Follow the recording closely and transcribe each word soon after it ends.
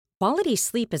Quality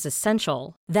sleep is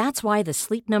essential. That's why the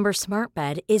Sleep Number Smart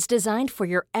Bed is designed for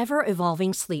your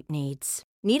ever-evolving sleep needs.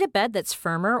 Need a bed that's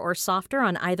firmer or softer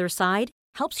on either side?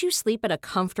 Helps you sleep at a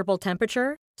comfortable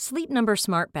temperature? Sleep Number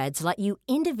Smart Beds let you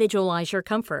individualize your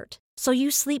comfort, so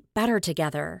you sleep better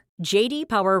together. J.D.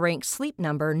 Power ranks Sleep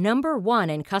Number number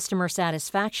one in customer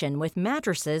satisfaction with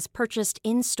mattresses purchased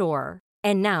in-store.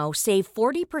 And now, save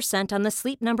 40% on the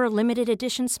Sleep Number Limited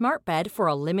Edition Smart Bed for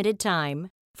a limited time.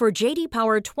 For J.D.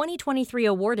 Power 2023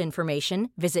 award information,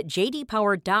 visit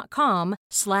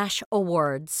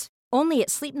jdpower.com/awards. Only at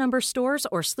Sleep Number stores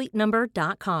or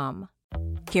sleepnumber.com.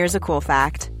 Here's a cool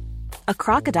fact. A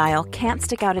crocodile can't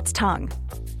stick out its tongue.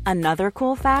 Another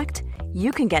cool fact,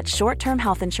 you can get short-term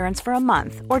health insurance for a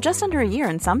month or just under a year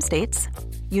in some states.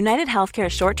 United Healthcare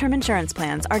short-term insurance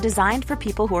plans are designed for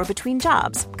people who are between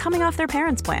jobs, coming off their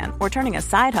parents' plan, or turning a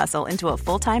side hustle into a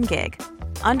full-time gig.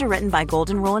 Underwritten by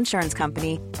Golden Rule Insurance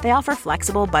Company, they offer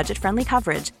flexible, budget-friendly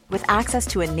coverage with access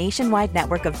to a nationwide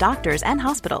network of doctors and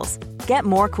hospitals. Get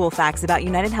more cool facts about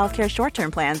United Healthcare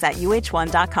short-term plans at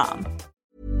uh1.com.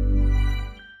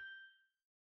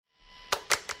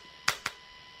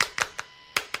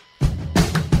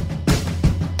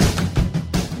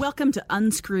 Welcome to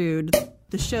Unscrewed,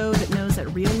 the show that knows that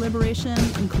real liberation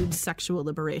includes sexual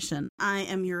liberation. I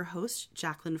am your host,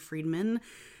 Jaclyn Friedman.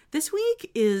 This week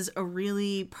is a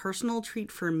really personal treat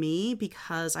for me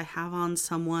because I have on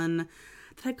someone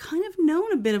that I've kind of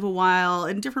known a bit of a while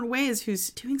in different ways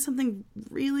who's doing something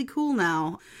really cool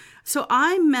now. So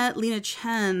I met Lena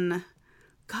Chen,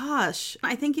 I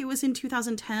think it was in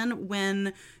 2010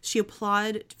 when she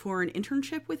applied for an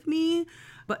internship with me,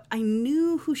 but I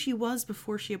knew who she was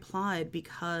before she applied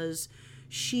because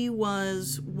she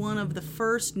was one of the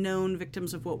first known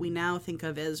victims of what we now think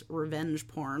of as revenge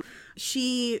porn.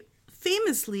 She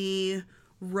famously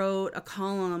wrote a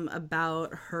column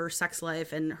about her sex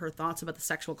life and her thoughts about the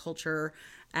sexual culture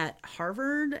at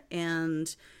Harvard,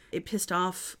 and it pissed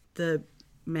off the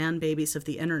man babies of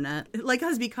the internet. It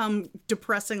has become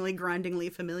depressingly, grindingly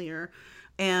familiar.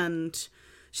 And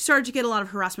she started to get a lot of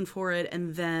harassment for it,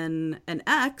 and then an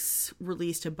ex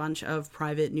released a bunch of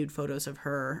private nude photos of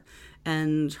her,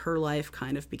 and her life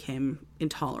kind of became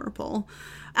intolerable.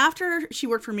 After she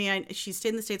worked for me, she stayed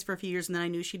in the States for a few years, and then I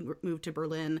knew she'd moved to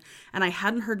Berlin, and I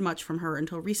hadn't heard much from her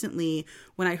until recently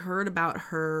when I heard about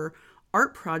her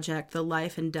art project, The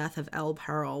Life and Death of Elle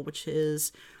Perel, which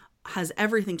has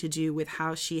everything to do with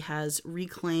how she has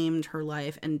reclaimed her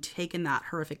life and taken that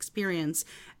horrific experience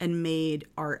and made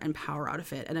art and power out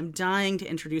of it. And I'm dying to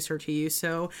introduce her to you.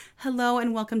 So hello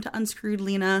and welcome to Unscrewed,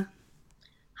 Lena.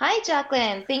 Hi,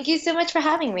 Jaclyn. Thank you so much for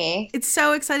having me. It's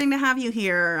so exciting to have you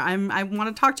here. I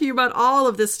want to talk to you about all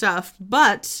of this stuff.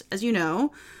 But as you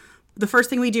know, the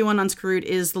first thing we do on Unscrewed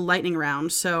is the lightning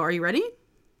round. So are you ready?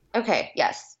 Okay,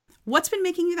 yes. What's been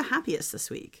making you the happiest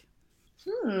this week?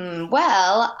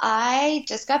 Well, I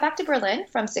just got back to Berlin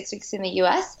from 6 weeks in the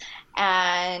U.S.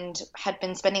 and had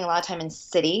been spending a lot of time in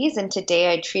cities. And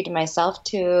today I treated myself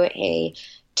to a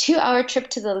 2-hour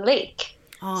trip to the lake.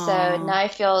 Aww. So now I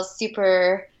feel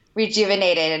super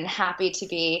rejuvenated and happy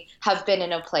to have been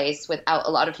in a place without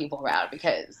a lot of people around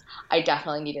because I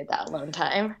definitely needed that alone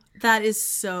time. That is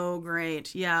so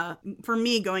great. Yeah. For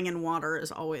me, going in water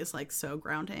is always so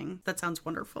grounding. That sounds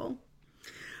wonderful.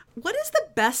 What is the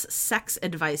best sex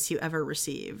advice you ever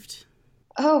received?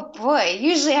 Oh, boy.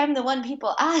 Usually I'm the one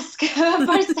people ask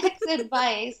for sex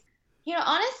advice.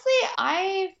 Honestly,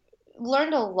 I've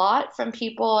learned a lot from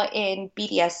people in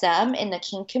BDSM, in the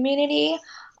kink community,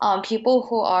 people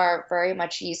who are very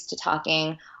much used to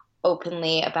talking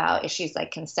openly about issues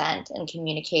like consent and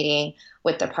communicating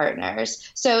with their partners.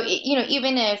 So,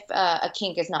 even if a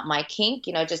kink is not my kink,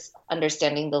 just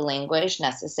understanding the language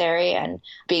necessary and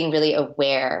being really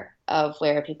aware of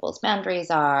where people's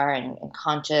boundaries are and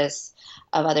conscious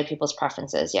of other people's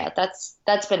preferences. Yeah, that's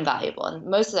been valuable. And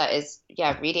most of that is,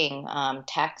 reading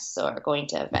texts or going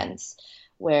to events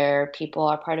where people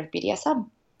are part of BDSM.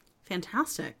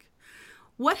 Fantastic.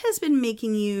 What has been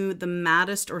making you the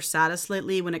maddest or saddest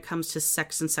lately when it comes to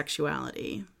sex and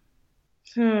sexuality?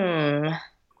 I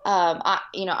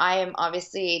am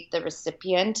obviously the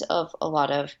recipient of a lot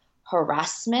of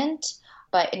harassment,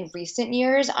 but in recent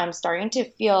years, I'm starting to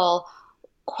feel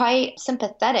quite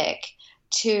sympathetic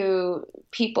to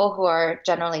people who are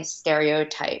generally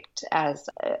stereotyped as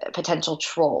potential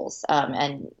trolls,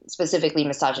 and specifically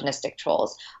misogynistic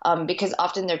trolls, because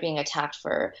often they're being attacked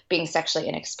for being sexually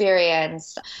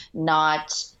inexperienced,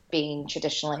 not being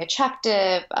traditionally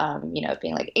attractive,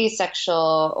 being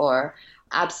asexual or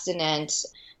abstinent.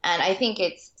 And I think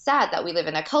it's sad that we live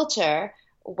in a culture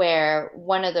where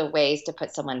one of the ways to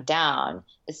put someone down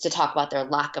is to talk about their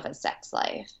lack of a sex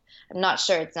life. I'm not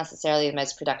sure it's necessarily the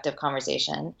most productive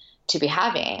conversation to be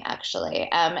having, actually.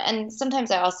 And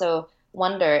sometimes I also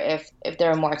wonder if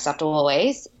there are more acceptable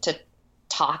ways to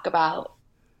talk about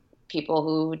people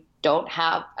who don't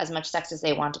have as much sex as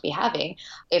they want to be having,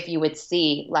 if you would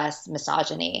see less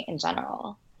misogyny in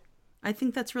general. I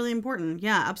think that's really important.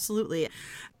 Yeah, absolutely.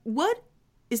 What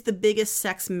is the biggest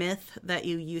sex myth that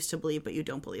you used to believe but you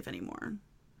don't believe anymore?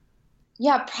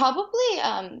 Yeah, probably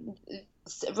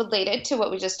related to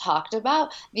what we just talked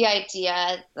about, the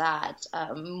idea that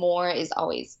more is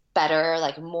always better,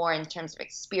 like more in terms of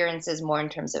experiences, more in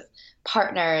terms of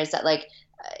partners, that like,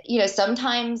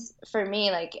 sometimes for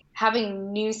me, like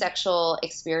having new sexual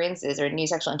experiences or new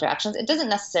sexual interactions, it doesn't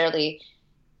necessarily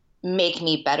make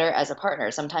me better as a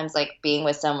partner. Sometimes like being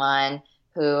with someone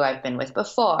who I've been with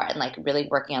before and like really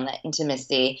working on the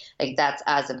intimacy, like that's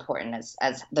as important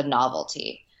as the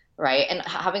novelty, right? And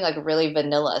having like really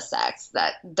vanilla sex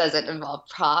that doesn't involve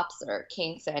props or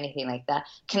kinks or anything like that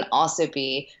can also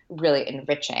be really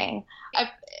enriching. I've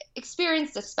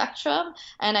experienced the spectrum,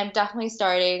 and I'm definitely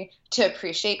starting to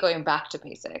appreciate going back to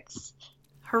basics.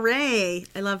 Hooray!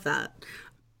 I love that.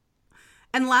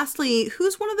 And lastly,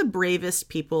 who's one of the bravest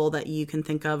people that you can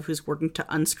think of who's working to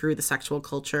unscrew the sexual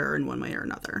culture in one way or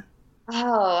another?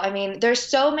 Oh, I mean, there's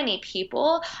so many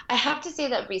people. I have to say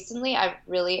that recently I've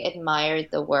really admired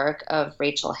the work of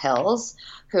Rachel Hills,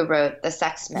 who wrote The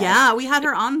Sex Myth. Yeah, we had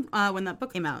her on when that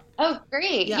book came out. Oh,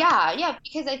 great. Yeah,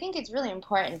 because I think it's really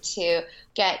important to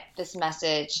get this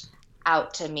message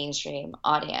out to mainstream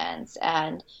audience.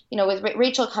 And, with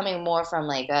Rachel coming more from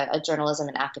like a journalism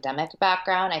and academic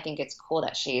background, I think it's cool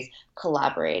that she's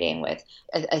collaborating with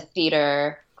a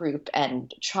theater group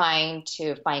and trying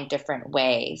to find different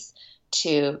ways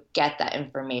to get that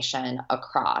information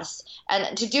across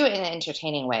and to do it in an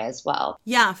entertaining way as well.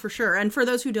 Yeah, for sure. And for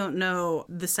those who don't know,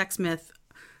 The Sex Myth,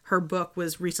 her book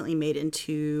was recently made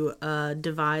into a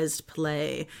devised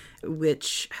play,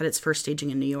 which had its first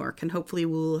staging in New York. And hopefully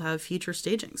we'll have future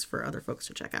stagings for other folks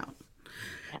to check out.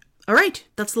 All right,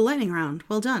 that's the lightning round.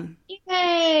 Well done.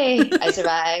 Yay! I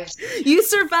survived. You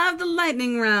survived the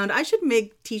lightning round. I should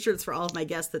make t-shirts for all of my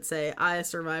guests that say, I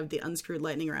survived the unscrewed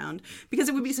lightning round. Because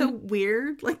it would be so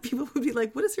weird. Like, people would be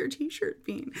like, what does your t-shirt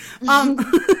mean?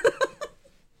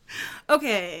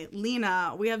 Okay,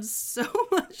 Lena, we have so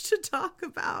much to talk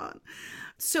about.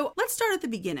 So let's start at the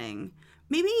beginning.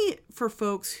 Maybe for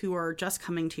folks who are just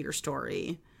coming to your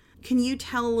story, can you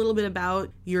tell a little bit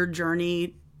about your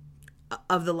journey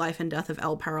of the life and death of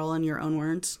Elle Perel in your own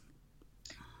words?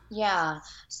 Yeah.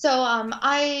 So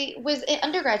I was an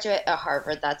undergraduate at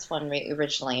Harvard. That's when we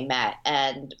originally met.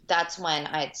 And that's when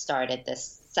I had started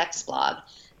this sex blog,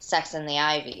 Sex in the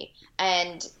Ivy.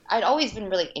 And I'd always been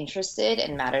really interested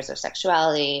in matters of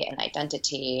sexuality and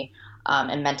identity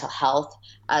and mental health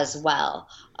as well.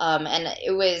 And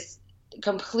it was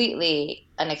completely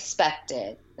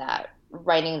unexpected that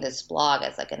writing this blog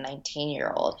as like a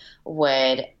 19-year-old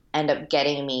would end up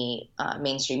getting me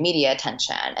mainstream media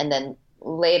attention. And then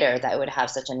later that would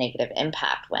have such a negative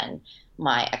impact when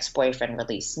my ex-boyfriend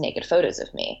released naked photos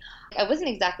of me. I wasn't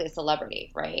exactly a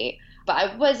celebrity, right? But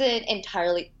I wasn't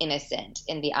entirely innocent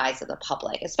in the eyes of the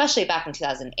public, especially back in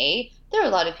 2008. There were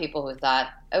a lot of people who thought,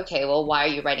 okay, well, why are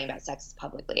you writing about sex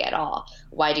publicly at all?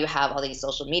 Why do you have all these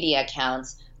social media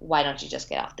accounts? Why don't you just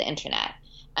get off the internet?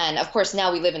 And of course,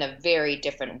 now we live in a very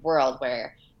different world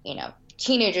where,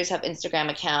 teenagers have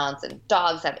Instagram accounts and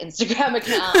dogs have Instagram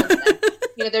accounts.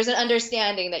 And, there's an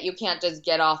understanding that you can't just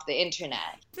get off the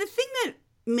internet. The thing that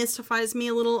mystifies me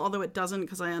a little, although it doesn't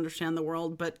because I understand the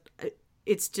world, but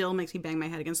it still makes me bang my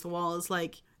head against the wall, is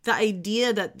like the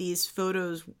idea that these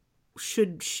photos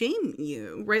should shame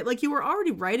you, right? Like, you were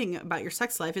already writing about your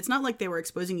sex life. It's not like they were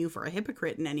exposing you for a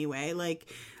hypocrite in any way. Like,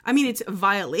 I mean, it's a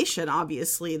violation,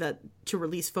 obviously, that to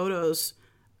release photos,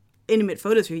 intimate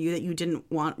photos of you that you didn't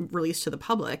want released to the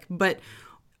public. But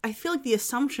I feel like the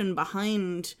assumption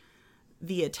behind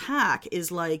the attack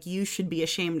is like, you should be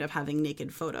ashamed of having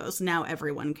naked photos. Now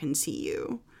everyone can see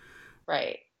you.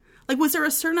 Right. Like, was there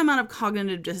a certain amount of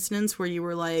cognitive dissonance where you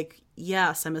were like,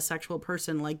 yes, I'm a sexual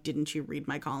person. Like, didn't you read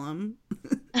my column?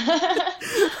 Well,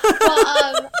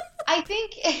 I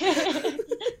think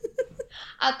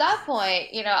at that point,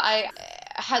 I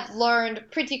had learned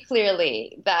pretty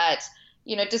clearly that,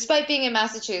 despite being in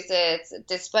Massachusetts,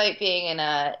 despite being in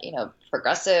a,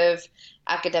 progressive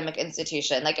academic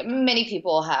institution, like many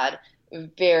people had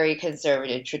very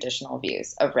conservative traditional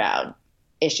views around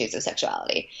issues of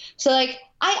sexuality. So like,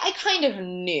 I kind of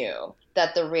knew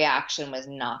that the reaction was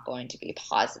not going to be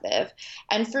positive.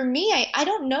 And for me, I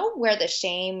don't know where the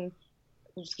shame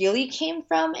really came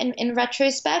from in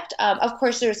retrospect. Of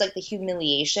course, there's like the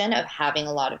humiliation of having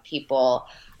a lot of people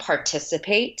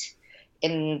participate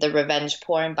in the revenge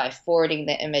porn by forwarding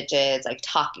the images, like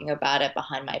talking about it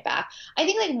behind my back. I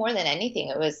think like more than anything,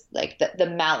 it was like the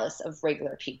malice of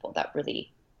regular people that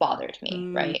really bothered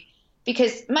me, right?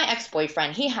 Because my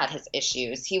ex-boyfriend, he had his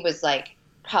issues. He was like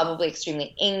probably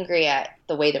extremely angry at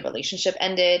the way the relationship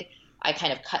ended. I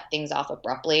kind of cut things off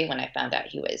abruptly when I found out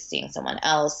he was seeing someone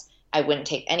else. I wouldn't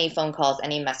take any phone calls,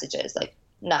 any messages, like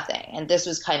nothing. And this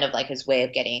was kind of like his way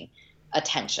of getting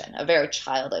attention, a very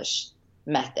childish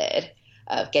method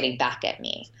of getting back at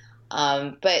me.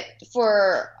 But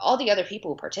for all the other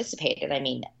people who participated, I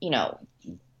mean, you know,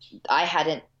 I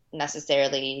hadn't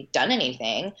necessarily done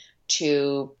anything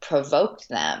to provoke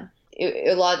them.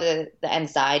 A lot of the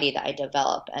anxiety that I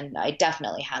developed, and I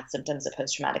definitely had symptoms of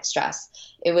post-traumatic stress,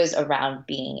 it was around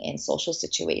being in social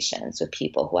situations with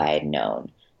people who I had known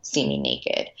see me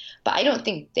naked. But I don't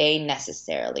think they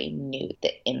necessarily knew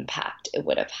the impact it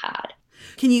would have had.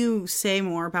 Can you say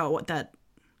more about what that,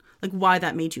 like why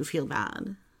that made you feel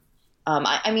bad?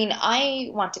 I mean, I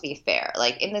want to be fair.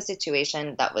 Like in the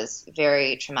situation that was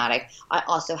very traumatic, I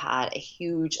also had a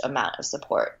huge amount of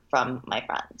support from my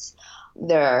friends.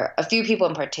 There are a few people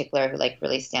in particular who like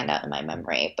really stand out in my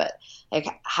memory, but like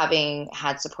having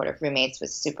had supportive roommates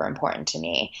was super important to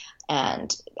me,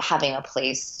 and having a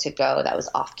place to go that was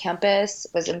off campus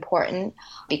was important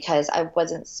because I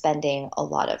wasn't spending a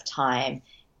lot of time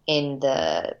in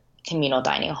the communal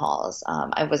dining halls.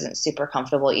 I wasn't super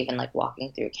comfortable even like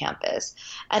walking through campus.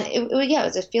 And it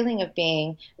was a feeling of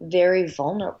being very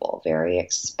vulnerable, very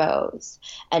exposed,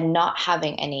 and not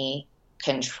having any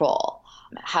control,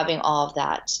 having all of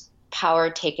that power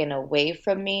taken away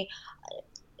from me.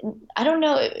 I don't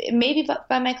know, maybe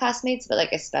by my classmates, but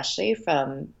like especially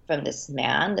from this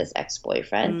man, this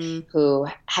ex-boyfriend who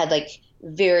had like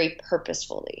very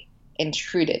purposefully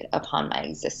intruded upon my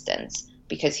existence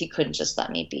because he couldn't just let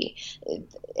me be.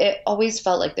 It always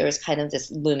felt like there was kind of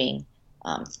this looming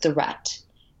threat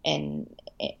in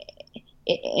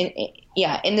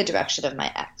the direction of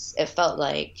my ex. It felt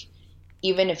like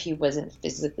even if he wasn't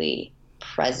physically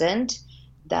present,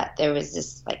 that there was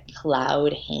this like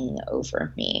cloud hanging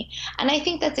over me. And I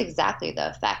think that's exactly the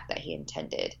effect that he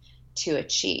intended to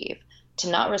achieve, to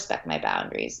not respect my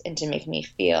boundaries and to make me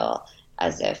feel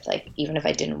as if like even if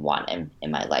I didn't want him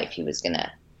in my life, he was going to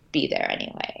be there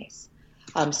anyways.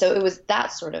 So it was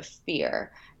that sort of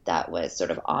fear that was sort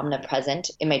of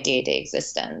omnipresent in my day-to-day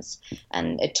existence.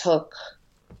 And it took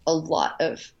a lot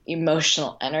of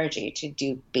emotional energy to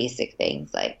do basic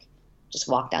things like just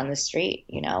walk down the street,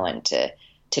 you know, and to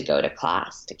go to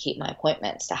class, to keep my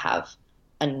appointments, to have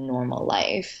a normal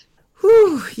life.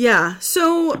 Whew, yeah.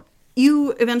 So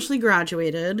you eventually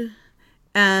graduated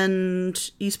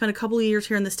and you spent a couple of years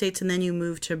here in the States and then you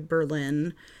moved to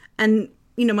Berlin. And,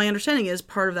 you know, my understanding is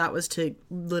part of that was to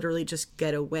literally just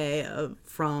get away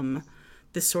from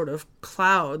this sort of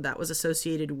cloud that was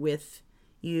associated with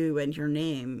you and your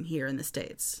name here in the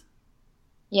States.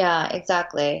 Yeah,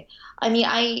 exactly. I mean,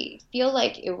 I feel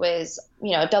like it was,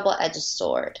 you know, a double-edged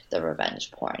sword, the revenge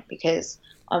porn, because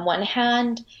on one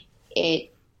hand,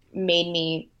 it made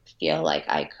me feel like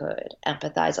I could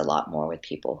empathize a lot more with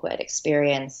people who had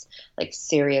experienced like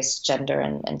serious gender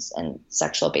and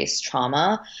sexual-based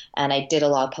trauma. And I did a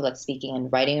lot of public speaking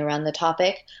and writing around the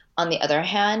topic. On the other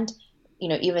hand, you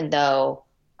know, even though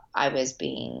I was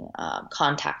being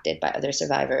contacted by other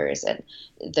survivors and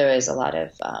there was a lot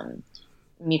of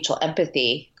mutual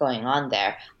empathy going on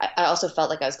there, I also felt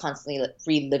like I was constantly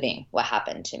reliving what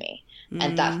happened to me.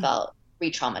 And that felt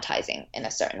re-traumatizing in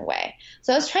a certain way.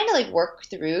 So I was trying to like work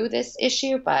through this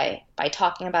issue by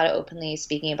talking about it openly,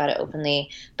 speaking about it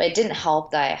openly, but it didn't help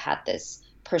that I had this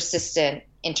persistent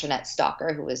internet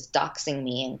stalker who was doxing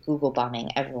me and Google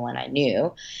bombing everyone I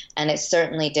knew. And it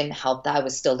certainly didn't help that I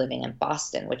was still living in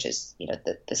Boston, which is, you know,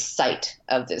 the site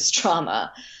of this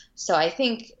trauma. So I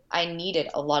think I needed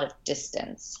a lot of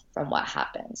distance from what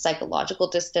happened, psychological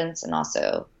distance and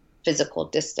also physical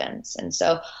distance. And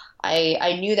so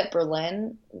I knew that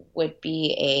Berlin would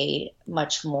be a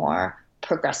much more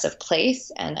progressive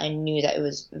place, and I knew that it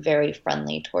was very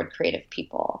friendly toward creative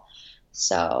people.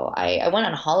 So I went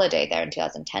on holiday there in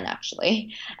 2010,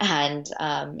 actually, and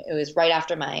it was right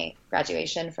after my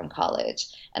graduation from college,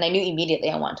 and I knew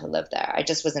immediately I wanted to live there. I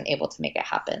just wasn't able to make it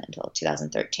happen until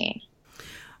 2013.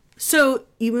 So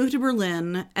you moved to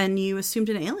Berlin, and you assumed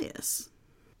an alias.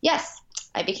 Yes.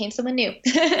 I became someone new.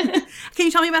 Can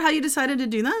you tell me about how you decided to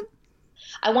do that?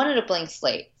 I wanted a blank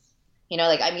slate. You know,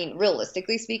 like, I mean,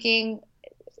 realistically speaking,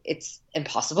 it's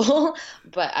impossible.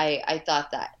 But I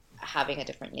thought that having a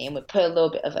different name would put a little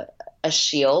bit of a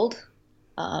shield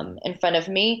in front of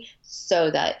me,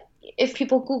 so that if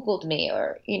people Googled me,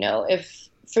 or, if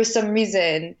for some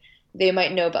reason they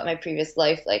might know about my previous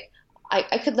life, like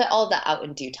I could let all that out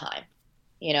in due time.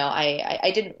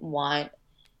 I didn't want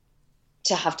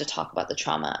to have to talk about the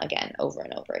trauma again over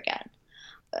and over again.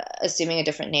 Assuming a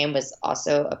different name was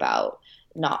also about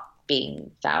not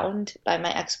being found by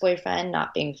my ex-boyfriend,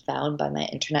 not being found by my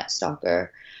internet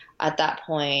stalker. At that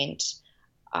point,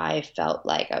 I felt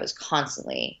like I was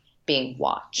constantly being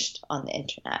watched on the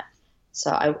internet.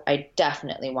 So I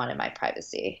definitely wanted my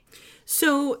privacy.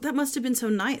 So that must have been so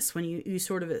nice when you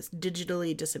sort of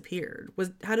digitally disappeared.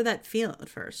 How did that feel at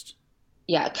first?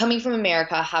 Yeah, coming from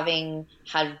America, having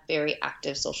had very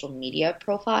active social media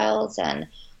profiles and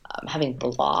having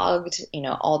blogged,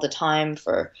 all the time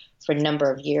for a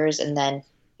number of years, and then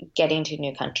getting to a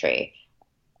new country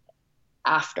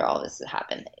after all this had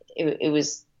happened, it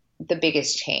was the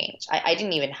biggest change. I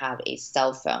didn't even have a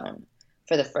cell phone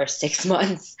for the first 6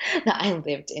 months that I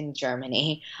lived in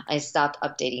Germany. I stopped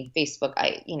updating Facebook.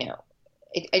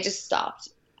 I just stopped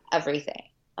everything.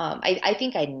 I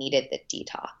think I needed the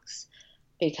detox,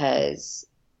 because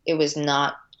it was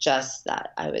not just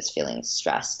that I was feeling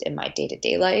stressed in my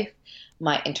day-to-day life.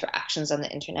 My interactions on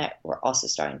the internet were also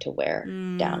starting to wear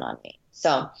down on me.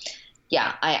 So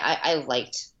yeah, I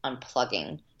liked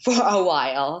unplugging for a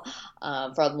while,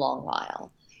 for a long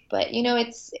while. But,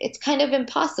 it's kind of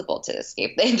impossible to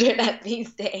escape the internet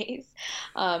these days.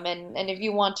 And if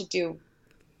you want to do,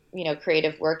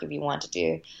 creative work, if you want to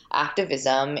do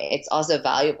activism, it's also a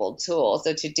valuable tool.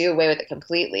 So to do away with it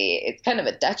completely, it's kind of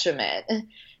a detriment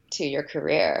to your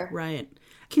career. Right.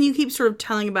 Can you keep sort of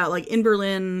telling about, like, in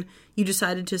Berlin, you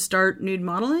decided to start nude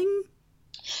modeling?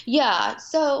 Yeah.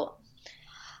 So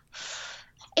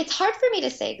it's hard for me to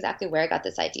say exactly where I got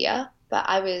this idea, but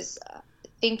I was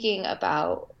thinking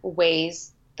about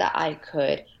ways that I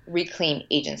could reclaim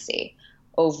agency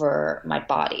over my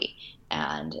body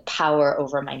and power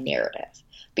over my narrative,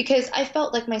 because I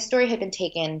felt like my story had been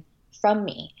taken from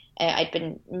me and I'd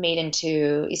been made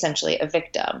into essentially a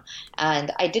victim,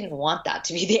 and I didn't want that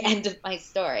to be the end of my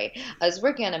story. I was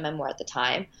working on a memoir at the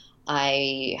time.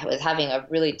 I was having a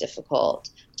really difficult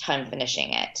time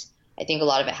finishing it. I think a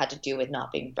lot of it had to do with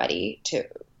not being ready to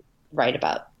write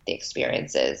about the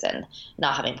experiences and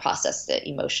not having processed it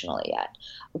emotionally yet.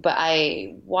 But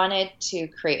I wanted to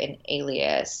create an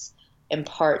alias, in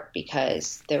part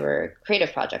because there were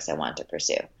creative projects I wanted to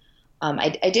pursue.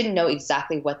 I didn't know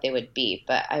exactly what they would be,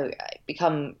 but I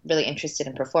become really interested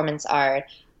in performance art.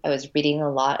 I was reading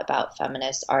a lot about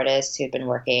feminist artists who had been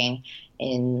working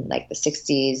in like the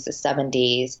 60s, the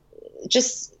 70s,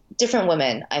 just different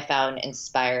women I found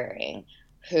inspiring,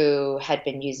 who had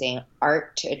been using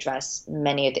art to address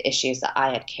many of the issues that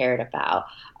I had cared about,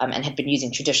 and had been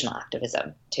using traditional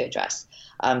activism to address.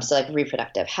 So like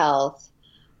reproductive health,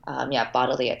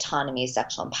 bodily autonomy,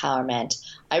 sexual empowerment.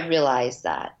 I realized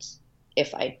that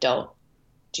if I don't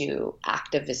do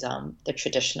activism the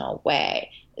traditional way,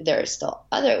 there are still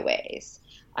other ways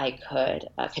I could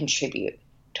contribute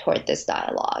toward this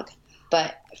dialogue.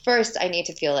 But first, I need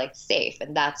to feel like safe,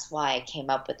 and that's why I came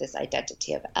up with this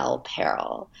identity of Elle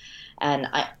Perel. And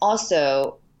I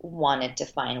also wanted to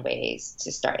find ways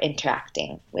to start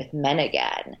interacting with men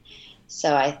again.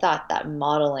 So I thought that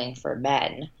modeling for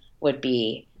men would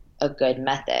be a good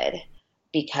method,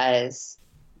 because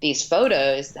these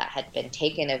photos that had been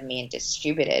taken of me and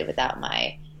distributed without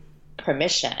my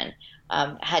permission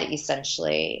had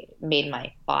essentially made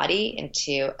my body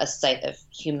into a site of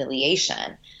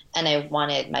humiliation. And I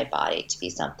wanted my body to be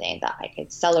something that I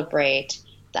could celebrate,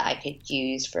 that I could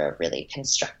use for a really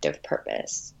constructive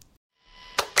purpose.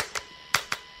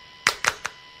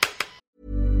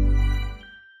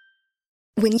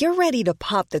 When you're ready to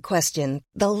pop the question,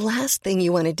 the last thing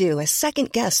you want to do is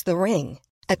second-guess the ring.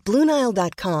 At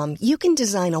BlueNile.com, you can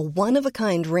design a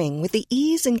one-of-a-kind ring with the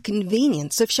ease and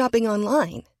convenience of shopping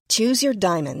online. Choose your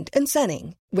diamond and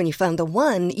setting. When you find the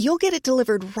one, you'll get it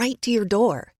delivered right to your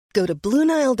door. Go to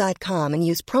BlueNile.com and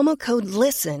use promo code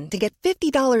LISTEN to get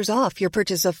 $50 off your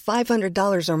purchase of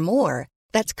 $500 or more.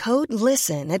 That's code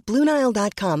LISTEN at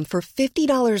BlueNile.com for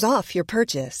 $50 off your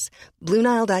purchase.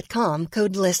 BlueNile.com,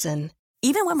 code LISTEN.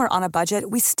 Even when we're on a budget,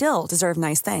 we still deserve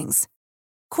nice things.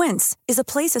 Quince is a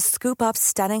place to scoop up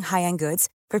stunning high-end goods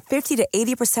for 50 to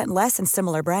 80% less than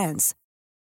similar brands.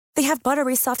 They have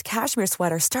buttery soft cashmere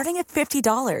sweaters starting at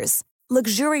 $50,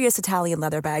 luxurious Italian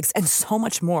leather bags, and so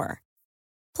much more.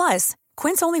 Plus,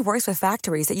 Quince only works with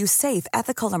factories that use safe,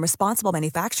 ethical, and responsible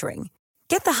manufacturing.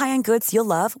 Get the high-end goods you'll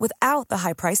love without the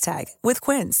high price tag with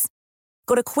Quince.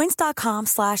 Go to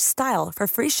quince.com/style for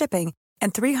free shipping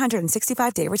and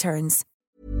 365-day returns.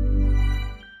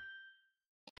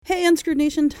 Hey, Unscrewed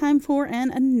Nation, time for an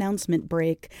announcement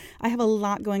break. I have a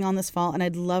lot going on this fall, and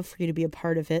I'd love for you to be a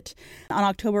part of it. On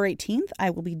October 18th, I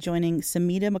will be joining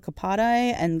Samita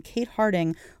Mukhopadhyay and Kate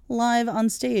Harding live on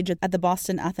stage at the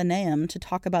Boston Athenaeum to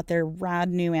talk about their rad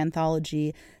new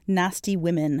anthology, Nasty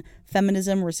Women,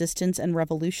 Feminism, Resistance, and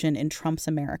Revolution in Trump's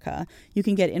America. You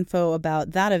can get info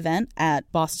about that event at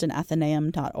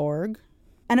bostonathenaeum.org.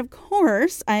 And of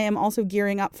course, I am also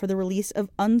gearing up for the release of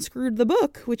Unscrewed the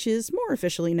Book, which is more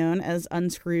officially known as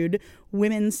Unscrewed: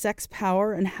 Women's Sex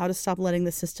Power and How to Stop Letting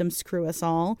the System Screw Us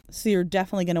All. So you're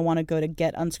definitely going to want to go to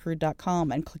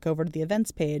getunscrewed.com and click over to the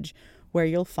events page where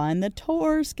you'll find the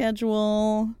tour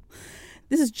schedule.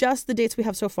 This is just the dates we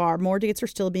have so far. More dates are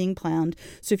still being planned.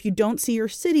 So if you don't see your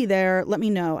city there, let me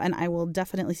know, and I will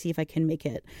definitely see if I can make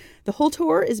it. The whole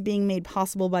tour is being made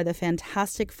possible by the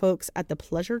fantastic folks at the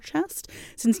Pleasure Chest.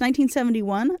 Since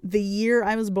 1971, the year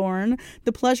I was born,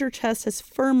 the Pleasure Chest has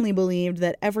firmly believed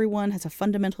that everyone has a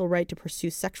fundamental right to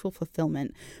pursue sexual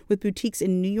fulfillment, with boutiques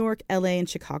in New York, LA, and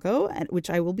Chicago, at which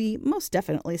I will be most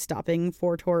definitely stopping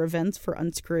for tour events for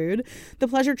Unscrewed. The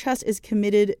Pleasure Chest is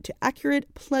committed to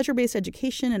accurate, pleasure-based education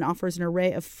and offers an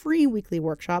array of free weekly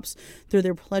workshops through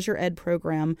their Pleasure Ed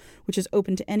program, which is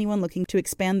open to anyone looking to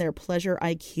expand their pleasure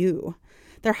IQ.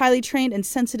 Their highly trained and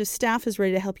sensitive staff is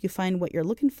ready to help you find what you're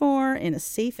looking for in a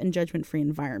safe and judgment-free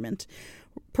environment.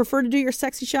 Prefer to do your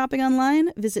sexy shopping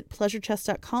online? Visit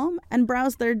pleasurechest.com and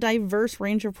browse their diverse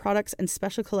range of products and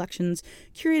special collections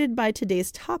curated by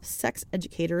today's top sex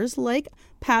educators like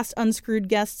past Unscrewed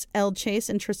guests Elle Chase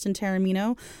and Tristan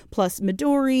Taormino, plus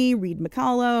Midori, Reed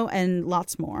McCallow, and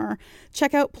lots more.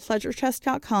 Check out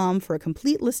pleasurechest.com for a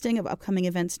complete listing of upcoming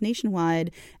events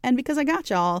nationwide, and because I got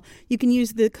y'all, you can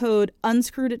use the code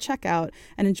UNSCREWED at checkout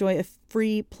and enjoy a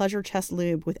free Pleasure Chest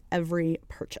lube with every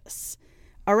purchase.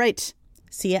 All right.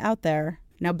 See you out there.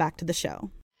 Now back to the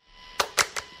show.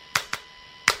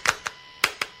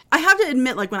 I have to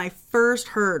admit, like, when I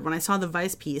saw the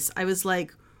Vice piece, I was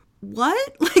like,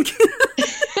 what? Like,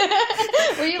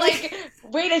 were you like,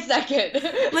 wait a second?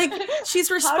 Like, she's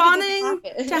responding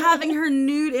to having her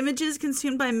nude images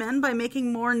consumed by men by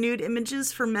making more nude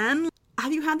images for men.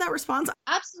 Have you had that response?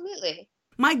 Absolutely.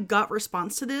 My gut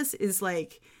response to this is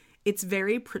like, it's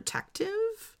very protective.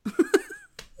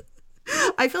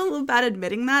 I feel a little bad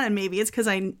admitting that, and maybe it's because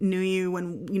I knew you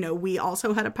when, we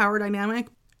also had a power dynamic.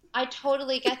 I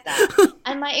totally get that.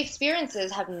 And my experiences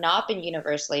have not been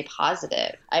universally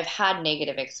positive. I've had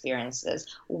negative experiences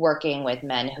working with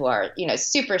men who are,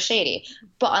 super shady.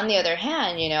 But on the other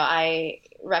hand, I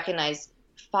recognized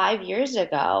 7 years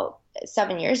ago,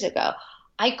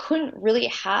 I couldn't really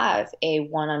have a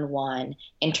one-on-one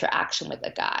interaction with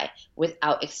a guy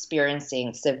without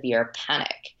experiencing severe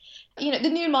panic. The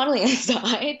nude modeling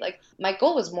aside, like, my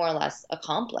goal was more or less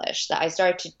accomplished, that I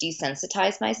started to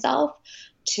desensitize myself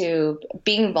to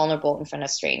being vulnerable in front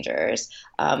of strangers,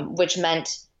 which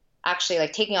meant actually,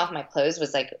 like, taking off my clothes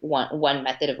was like one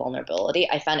method of vulnerability.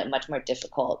 I found it much more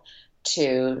difficult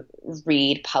to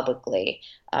read publicly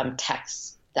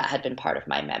texts that had been part of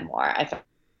my memoir. I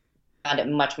found it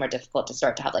much more difficult to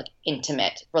start to have, like,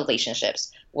 intimate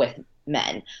relationships with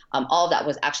men. All of that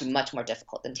was actually much more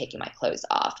difficult than taking my clothes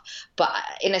off. But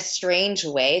in a strange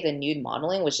way, the nude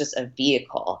modeling was just a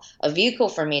vehicle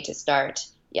for me to start,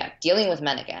 dealing with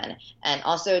men again, and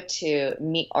also to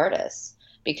meet artists,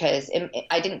 because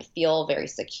I didn't feel very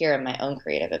secure in my own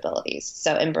creative abilities.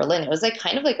 So in Berlin, it was like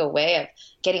kind of like a way of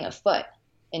getting a foot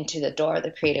into the door of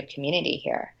the creative community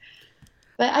here.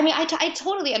 But I mean, I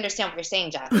totally understand what you're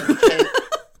saying, Jacqueline, because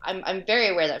I'm very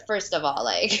aware that, first of all,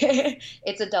 like,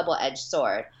 it's a double-edged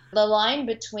sword. The line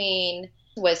between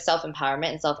with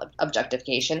self-empowerment and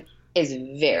self-objectification is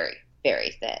very,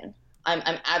 very thin.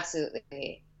 I'm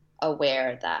absolutely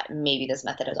aware that maybe this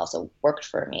method has also worked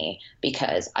for me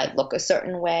because I look a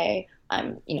certain way.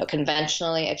 I'm,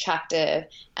 conventionally attractive,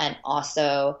 and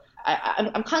also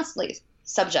I'm constantly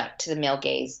subject to the male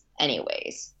gaze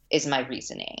anyways, is my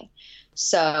reasoning.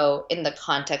 So in the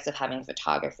context of having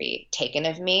photography taken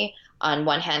of me, on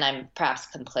one hand, I'm perhaps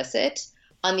complicit.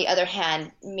 On the other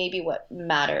hand, maybe what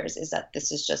matters is that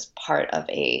this is just part of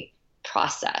a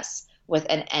process with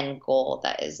an end goal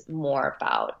that is more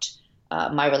about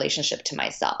my relationship to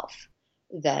myself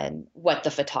than what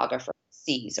the photographer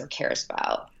sees or cares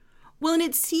about. Well, and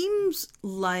it seems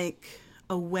like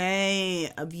a way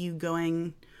of you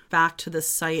going back to the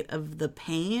site of the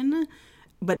pain,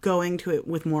 but going to it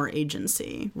with more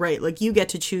agency, right? Like, you get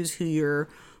to choose who you're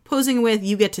posing with.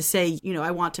 You get to say,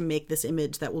 I want to make this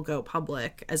image that will go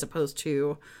public, as opposed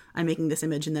to I'm making this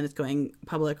image and then it's going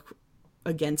public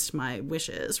against my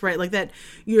wishes, right? Like that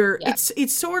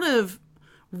it's sort of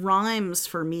rhymes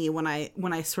for me when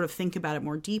I sort of think about it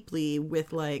more deeply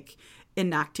with like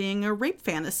enacting a rape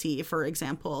fantasy, for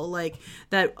example. Like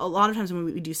that a lot of times when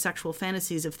we do sexual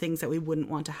fantasies of things that we wouldn't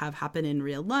want to have happen in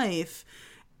real life,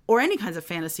 or any kinds of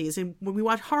fantasies, and when we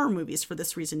watch horror movies for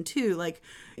this reason too, like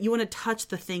you want to touch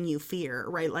the thing you fear,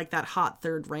 right? Like that hot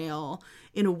third rail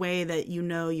in a way that you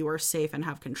know you are safe and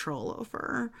have control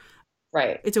over.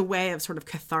 Right. It's a way of sort of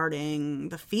catharting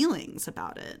the feelings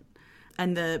about it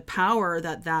and the power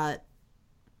that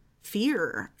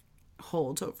fear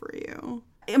holds over you.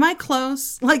 Am I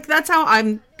close? Like, that's how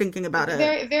I'm thinking about it.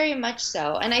 Very, very much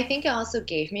so. And I think it also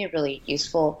gave me a really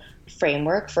useful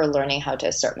framework for learning how to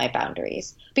assert my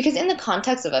boundaries. Because in the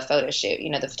context of a photo shoot, you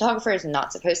know, the photographer is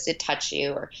not supposed to touch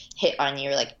you or hit on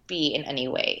you or like be in any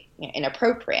way, you know,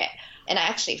 inappropriate. And I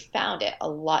actually found it a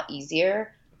lot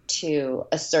easier to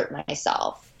assert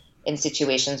myself in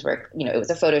situations where, you know, it was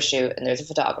a photo shoot and there's a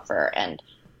photographer and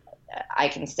I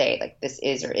can say like this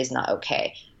is or is not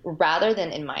okay, rather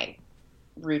than in my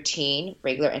routine,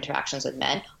 regular interactions with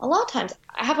men. A lot of times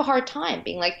I have a hard time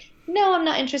being like, no, I'm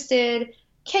not interested.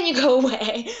 Can you go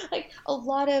away? Like a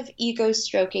lot of ego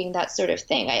stroking, that sort of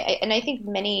thing. And I think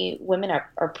many women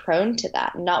are prone to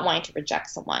that, not wanting to reject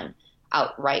someone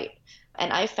outright.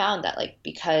 And I found that like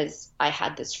because I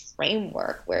had this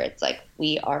framework where it's like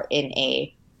we are in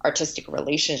a artistic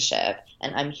relationship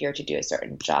and I'm here to do a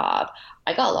certain job,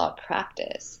 I got a lot of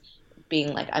practice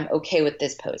being like, I'm okay with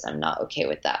this pose. I'm not okay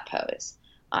with that pose.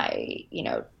 I, you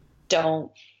know,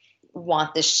 don't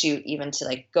want the shoot even to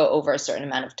like go over a certain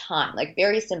amount of time. Like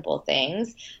very simple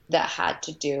things that had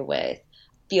to do with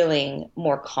feeling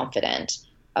more confident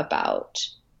about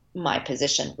my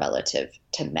position relative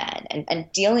to men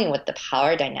and dealing with the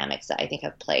power dynamics that I think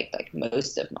have plagued like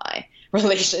most of my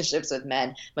relationships with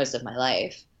men most of my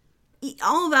life.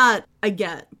 All of that I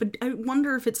get, but I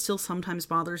wonder if it still sometimes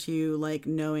bothers you, like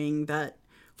knowing that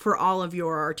for all of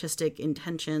your artistic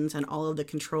intentions and all of the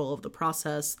control of the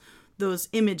process, those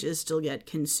images still get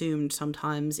consumed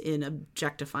sometimes in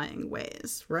objectifying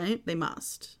ways, right? They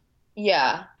must.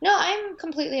 Yeah. No, I'm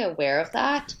completely aware of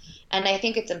that. And I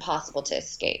think it's impossible to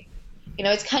escape. You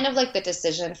know, it's kind of like the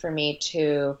decision for me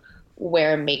to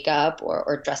wear makeup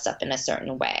or dress up in a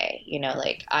certain way. You know,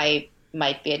 like I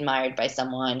might be admired by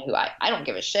someone who I don't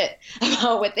give a shit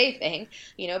about what they think,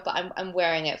 you know, but I'm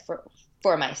wearing it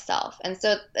for myself. And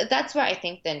so that's where I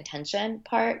think the intention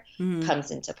part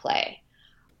comes into play.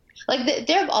 Like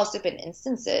there have also been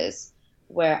instances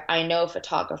where I know a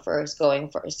photographer is going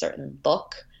for a certain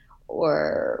look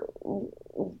or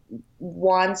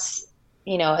wants,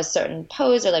 you know, a certain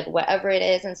pose or like whatever it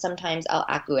is. And sometimes I'll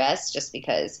acquiesce just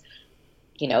because,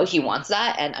 you know, he wants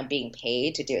that and I'm being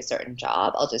paid to do a certain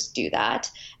job. I'll just do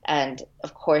that. And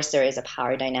of course there is a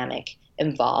power dynamic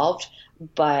involved,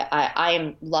 but I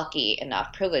am lucky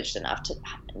enough, privileged enough to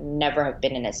never have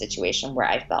been in a situation where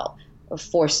I felt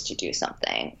forced to do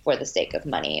something for the sake of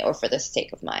money or for the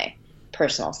sake of my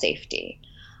personal safety.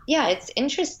 Yeah, it's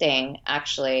interesting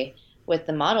actually with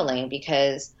the modeling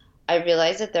because I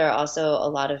realize that there are also a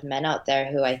lot of men out there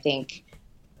who I think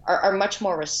are much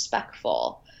more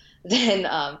respectful than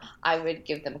I would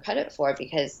give them credit for,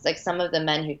 because like some of the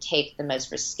men who take the most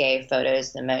risque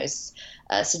photos, the most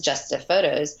suggestive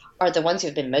photos are the ones who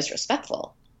have been most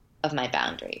respectful of my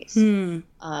boundaries. So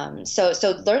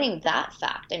learning that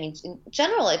fact, I mean, in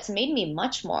general, it's made me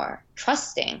much more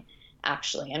trusting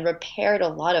actually, and repaired a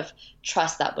lot of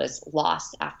trust that was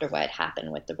lost after what had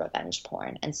happened with the revenge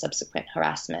porn and subsequent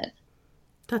harassment.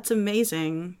 That's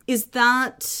amazing. Is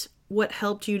that what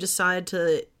helped you decide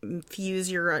to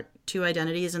fuse your two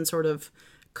identities and sort of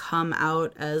come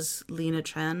out as Lena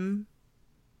Chen?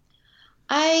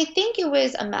 I think it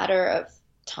was a matter of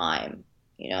time.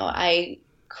 You know, I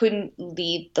couldn't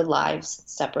lead the lives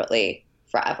separately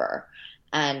forever.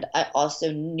 And I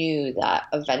also knew that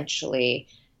eventually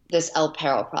this El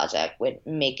Perro project would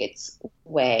make its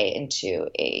way into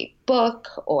a book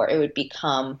or it would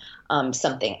become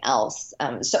something else.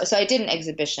 So I did an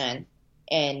exhibition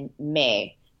in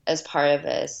May as part of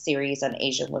a series on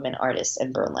Asian women artists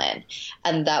in Berlin.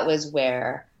 And that was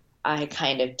where I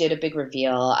kind of did a big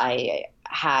reveal. I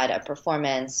had a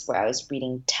performance where I was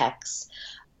reading texts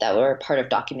that were part of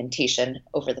documentation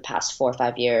over the past 4 or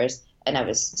 5 years. And I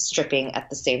was stripping at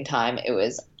the same time. It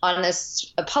was on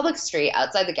a public street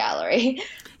outside the gallery.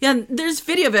 Yeah, there's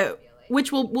video of it,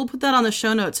 which we'll put that on the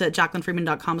show notes at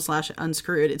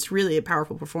JacquelineFreeman.com/unscrewed. It's really a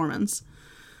powerful performance.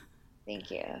 Thank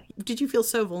you. Did you feel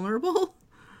so vulnerable?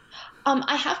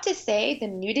 I have to say the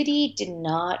nudity did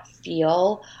not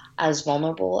feel as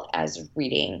vulnerable as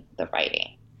reading the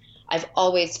writing. I've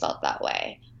always felt that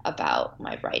way about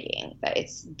my writing, that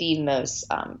it's the most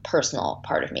personal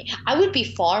part of me. I would be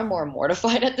far more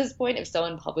mortified at this point if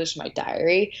someone published my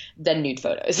diary than nude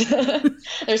photos.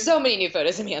 There's so many nude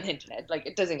photos of me on the internet. Like,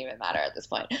 it doesn't even matter at this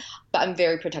point. But I'm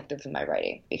very protective of my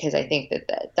writing because I think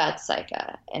that's like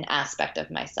an aspect of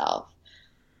myself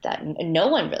that no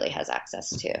one really has access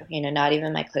to, not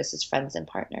even my closest friends and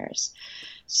partners.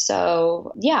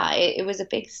 So yeah, it was a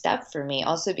big step for me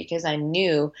also because I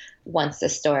knew once the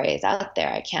story is out there,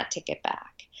 I can't take it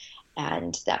back.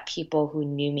 And that people who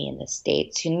knew me in the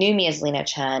States, who knew me as Lena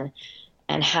Chen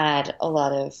and had a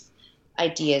lot of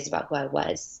ideas about who I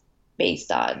was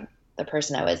based on the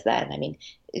person I was then, I mean,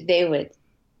 they would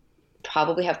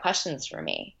probably have questions for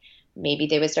me. Maybe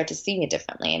they would start to see me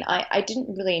differently. And I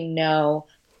didn't really know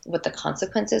what the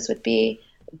consequences would be,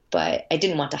 but I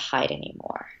didn't want to hide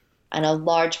anymore. And a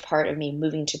large part of me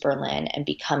moving to Berlin and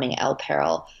becoming Elle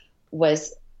Perel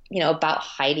was, about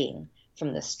hiding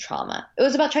from this trauma. It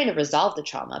was about trying to resolve the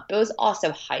trauma, but it was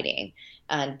also hiding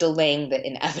and delaying the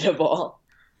inevitable.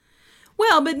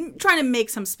 Well, but trying to make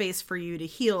some space for you to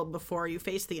heal before you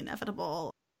face the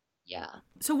inevitable. Yeah.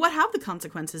 So what have the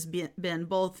consequences been,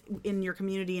 both in your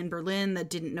community in Berlin that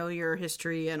didn't know your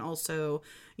history and also,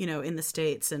 in the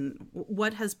States? And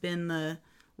what has been the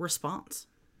response?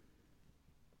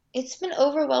 It's been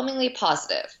overwhelmingly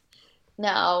positive.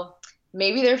 Now,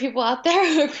 maybe there are people out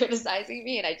there who are criticizing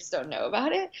me and I just don't know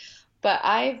about it, but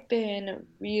I've been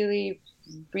really,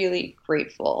 really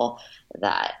grateful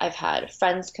that I've had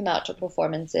friends come out to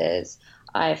performances.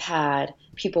 I've had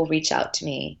people reach out to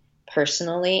me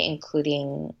personally,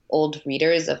 including old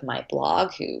readers of my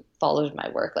blog who followed my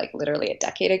work like literally a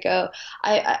decade ago.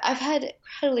 I've had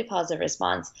incredibly positive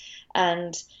response,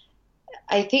 and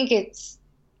I think it's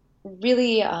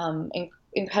really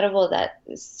incredible that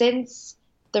since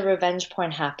the revenge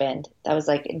porn happened, that was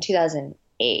like in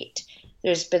 2008,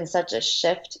 there's been such a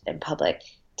shift in public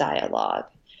dialogue.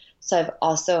 So I've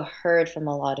also heard from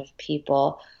a lot of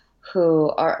people who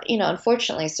are,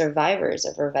 unfortunately survivors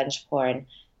of revenge porn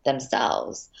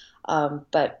themselves.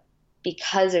 But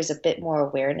because there's a bit more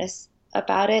awareness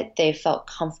about it, they felt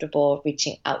comfortable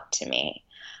reaching out to me.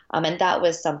 And that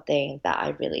was something that I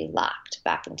really lacked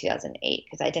back in 2008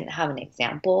 because I didn't have an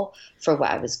example for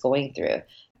what I was going through.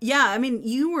 Yeah, I mean,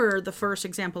 you were the first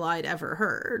example I'd ever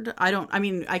heard.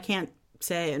 I can't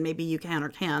say, and maybe you can or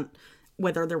can't,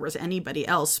 whether there was anybody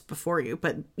else before you,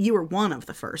 but you were one of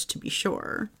the first, to be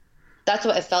sure. That's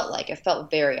what it felt like. It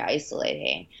felt very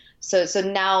isolating. So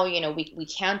now, we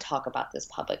can talk about this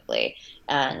publicly,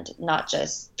 and not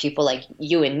just people like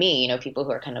you and me, people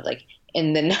who are kind of like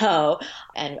in the know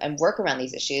and work around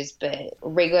these issues, but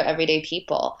regular everyday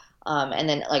people. And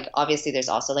then like, obviously there's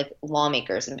also like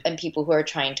lawmakers and people who are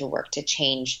trying to work to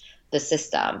change the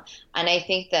system. And I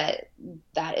think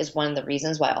that is one of the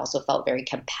reasons why I also felt very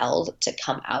compelled to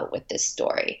come out with this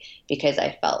story, because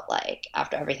I felt like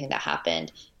after everything that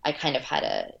happened, I kind of had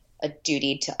a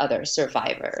duty to other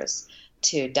survivors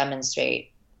to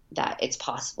demonstrate that it's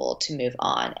possible to move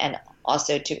on and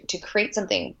also to create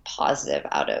something positive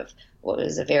out of what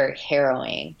was a very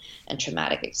harrowing and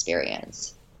traumatic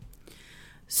experience.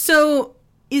 So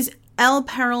is Elle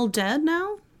Perel dead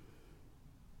now?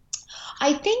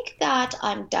 I think that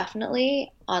I'm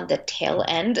definitely on the tail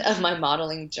end of my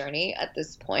modeling journey at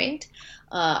this point.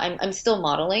 I'm still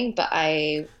modeling, but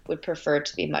I would prefer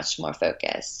to be much more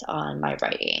focused on my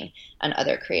writing and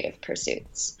other creative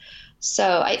pursuits.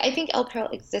 So I think Elle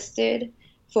Perel existed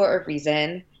for a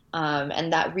reason,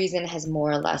 and that reason has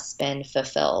more or less been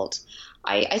fulfilled.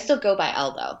 I still go by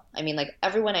Elle, though. I mean, like,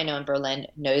 everyone I know in Berlin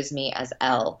knows me as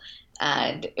Elle,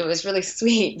 and it was really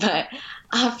sweet. But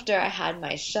after I had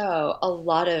my show, a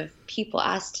lot of people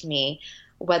asked me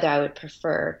whether I would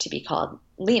prefer to be called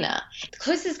Lena. The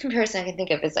closest comparison I can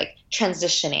think of is like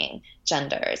transitioning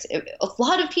genders. A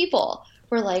lot of people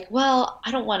were like, well, I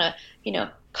don't want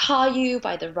to, call you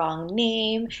by the wrong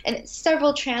name. And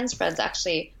several trans friends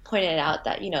actually pointed out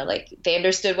that, like, they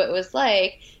understood what it was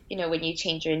like, when you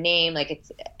change your name, like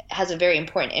it has a very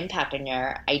important impact on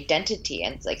your identity.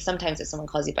 And it's like sometimes if someone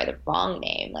calls you by the wrong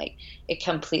name, like it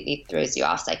completely throws you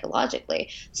off psychologically.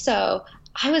 So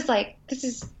I was like, this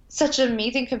is such an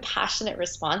amazing, compassionate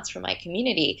response from my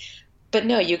community. But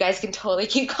no, you guys can totally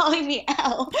keep calling me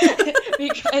Elle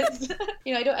because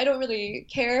I don't really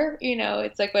care.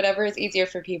 It's like whatever is easier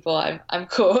for people, I'm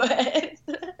cool with.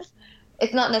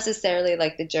 It's not necessarily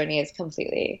like the journey is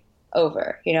completely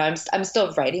over. I'm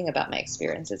still writing about my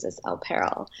experiences as Elle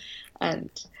Perel, and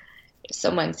if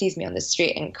someone sees me on the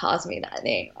street and calls me that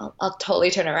name, I'll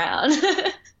totally turn around.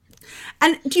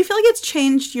 And do you feel like it's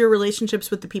changed your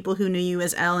relationships with the people who knew you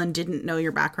as Elle and didn't know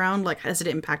your background? Like, has it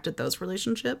impacted those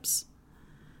relationships?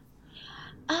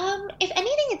 If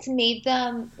anything, it's made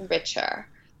them richer,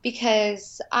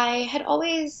 because I'd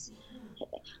always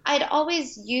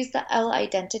used the Elle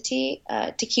identity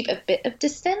to keep a bit of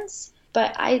distance,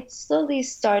 but I slowly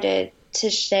started to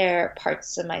share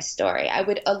parts of my story. I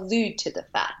would allude to the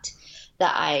fact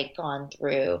that I'd gone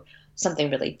through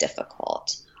something really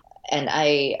difficult, and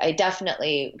I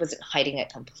definitely wasn't hiding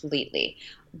it completely,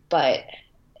 but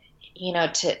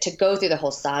to go through the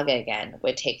whole saga again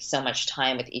would take so much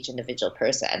time with each individual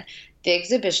person. The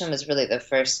exhibition was really the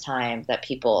first time that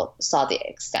people saw the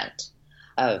extent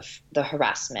of the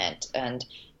harassment, and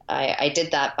I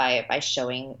did that by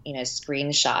showing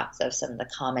screenshots of some of the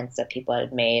comments that people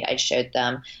had made. I showed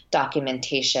them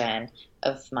documentation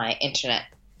of my internet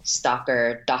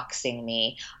stalker doxing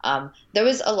me. There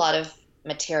was a lot of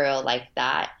material like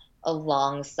that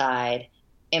alongside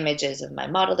images of my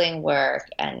modeling work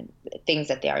and things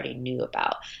that they already knew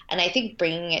about. And I think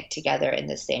bringing it together in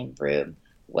the same room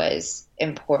was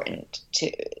important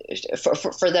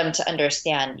for them to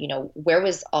understand, where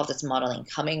was all this modeling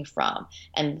coming from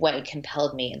and what had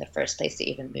compelled me in the first place to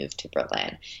even move to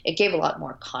Berlin. It gave a lot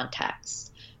more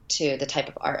context to the type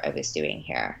of art I was doing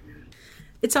here.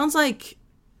 It sounds like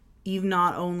you've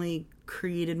not only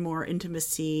created more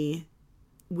intimacy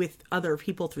with other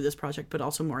people through this project, but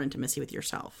also more intimacy with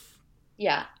yourself.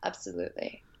 Yeah,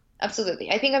 absolutely. Absolutely.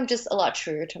 I think I'm just a lot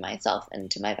truer to myself and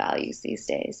to my values these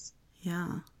days.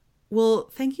 Yeah. Well,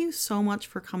 thank you so much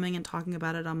for coming and talking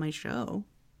about it on my show.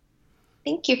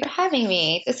 Thank you for having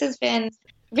me. This has been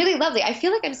really lovely. I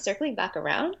feel like I'm circling back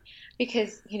around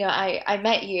because, I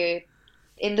met you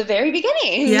in the very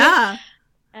beginning. Yeah.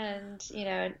 And,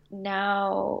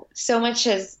 now so much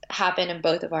has happened in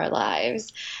both of our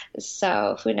lives.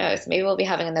 So who knows? Maybe we'll be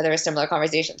having another similar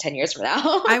conversation 10 years from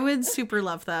now. I would super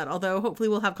love that. Although hopefully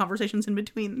we'll have conversations in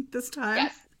between this time.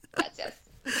 Yes.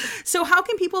 So how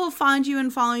can people find you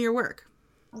and follow your work?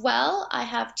 Well, I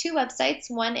have two websites.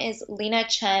 One is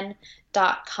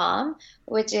lenachen.com,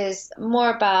 which is more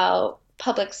about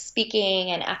public speaking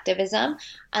and activism.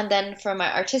 And then for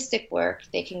my artistic work,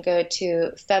 they can go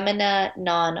to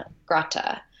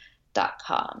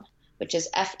feminanongrata.com, which is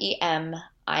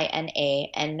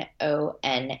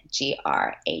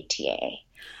FEMINANONGRATA.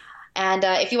 And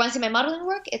if you want to see my modeling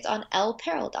work, it's on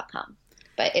elleperel.com,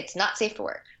 but it's not safe for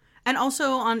work. And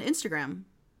also on Instagram.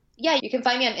 Yeah, you can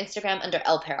find me on Instagram under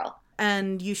elleperel.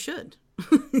 And you should.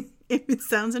 It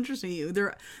sounds interesting to you.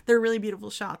 They're really beautiful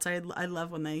shots. I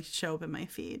love when they show up in my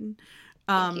feed.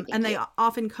 Thank you. They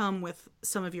often come with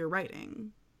some of your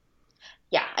writing.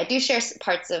 Yeah, I do share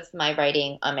parts of my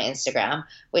writing on my Instagram,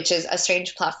 which is a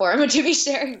strange platform to be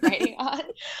sharing writing on.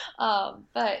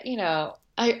 But,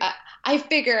 I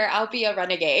figure I'll be a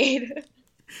renegade.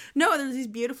 No, there's these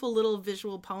beautiful little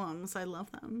visual poems. I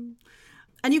love them.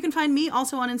 And you can find me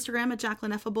also on Instagram at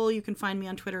Jaclyn Effable. You can find me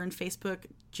on Twitter and Facebook,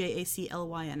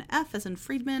 JACLYNF as in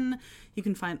Friedman. You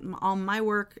can find all my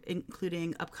work,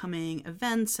 including upcoming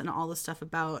events and all the stuff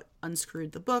about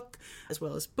Unscrewed the book, as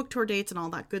well as book tour dates and all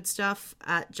that good stuff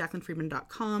at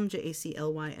jaclynfriedman.com,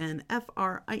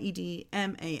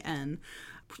 JACLYNFRIEDMAN.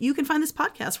 You can find this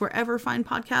podcast wherever fine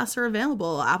podcasts are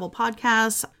available. Apple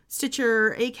Podcasts,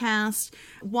 Stitcher, Acast.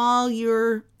 While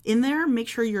you're in there, make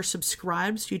sure you're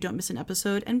subscribed so you don't miss an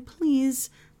episode. And please,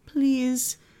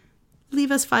 please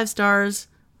leave us 5 stars.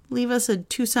 Leave us a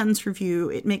 2-sentence review.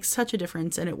 It makes such a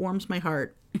difference and it warms my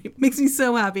heart. It makes me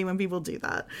so happy when people do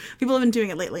that. People have been doing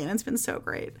it lately and it's been so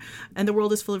great. And the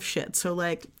world is full of shit. So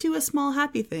do a small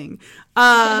happy thing.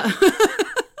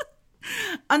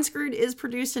 Unscrewed is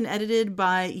produced and edited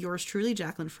by yours truly,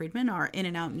 Jaclyn Friedman. Our in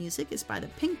and out music is by the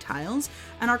Pink Tiles,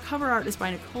 and our cover art is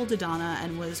by Nicole Dodonna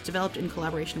and was developed in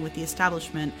collaboration with The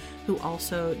Establishment, who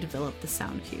also developed the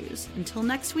sound cues. Until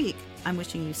next week, I'm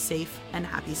wishing you safe and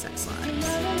happy sex lives.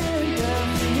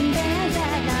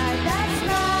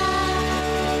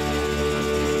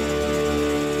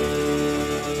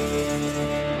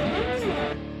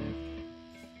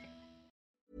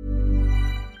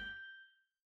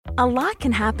 A lot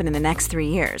can happen in the next 3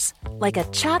 years. Like a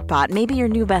chatbot may be your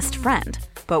new best friend.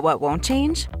 But what won't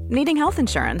change? Needing health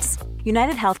insurance.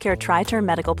 United Healthcare Tri-Term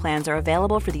Medical Plans are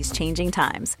available for these changing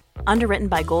times. Underwritten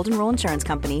by Golden Rule Insurance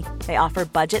Company, they offer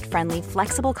budget-friendly,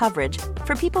 flexible coverage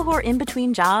for people who are in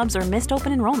between jobs or missed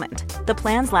open enrollment. The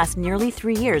plans last nearly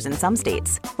 3 years in some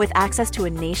states, with access to a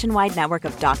nationwide network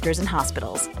of doctors and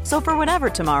hospitals. So for whatever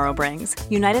tomorrow brings,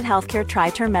 United Healthcare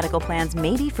Tri-Term Medical Plans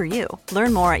may be for you.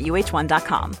 Learn more at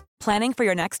uh1.com. Planning for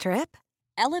your next trip?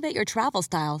 Elevate your travel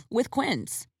style with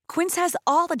Quince. Quince has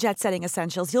all the jet-setting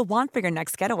essentials you'll want for your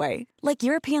next getaway, like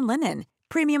European linen,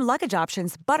 premium luggage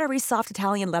options, buttery soft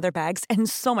Italian leather bags, and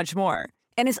so much more.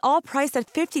 And is all priced at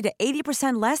 50 to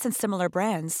 80% less than similar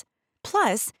brands.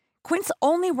 Plus, Quince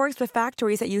only works with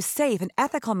factories that use safe and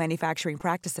ethical manufacturing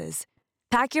practices.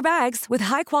 Pack your bags with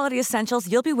high-quality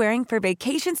essentials you'll be wearing for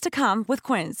vacations to come with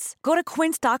Quince. Go to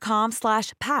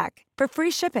quince.com/pack for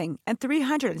free shipping and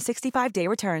 365-day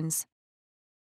returns.